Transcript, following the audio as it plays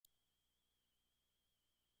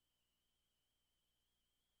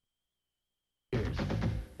years.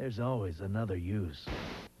 There's always another use.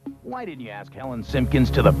 Why didn't you ask Helen Simpkins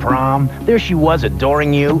to the prom? There she was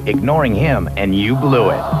adoring you, ignoring him, and you blew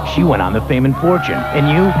it. She went on to fame and fortune, and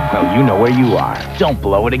you, well, you know where you are. Don't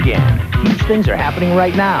blow it again. Huge things are happening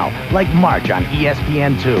right now, like March on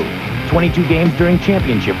ESPN2. 22 games during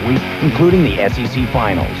championship week, including the SEC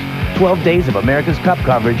Finals. 12 days of America's Cup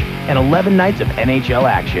coverage, and 11 nights of NHL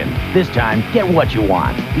action. This time, get what you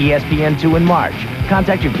want. ESPN2 in March.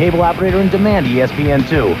 Contact your cable operator and demand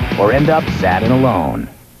ESPN2, or end up sad and alone.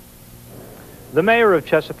 The mayor of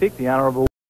Chesapeake, the Honorable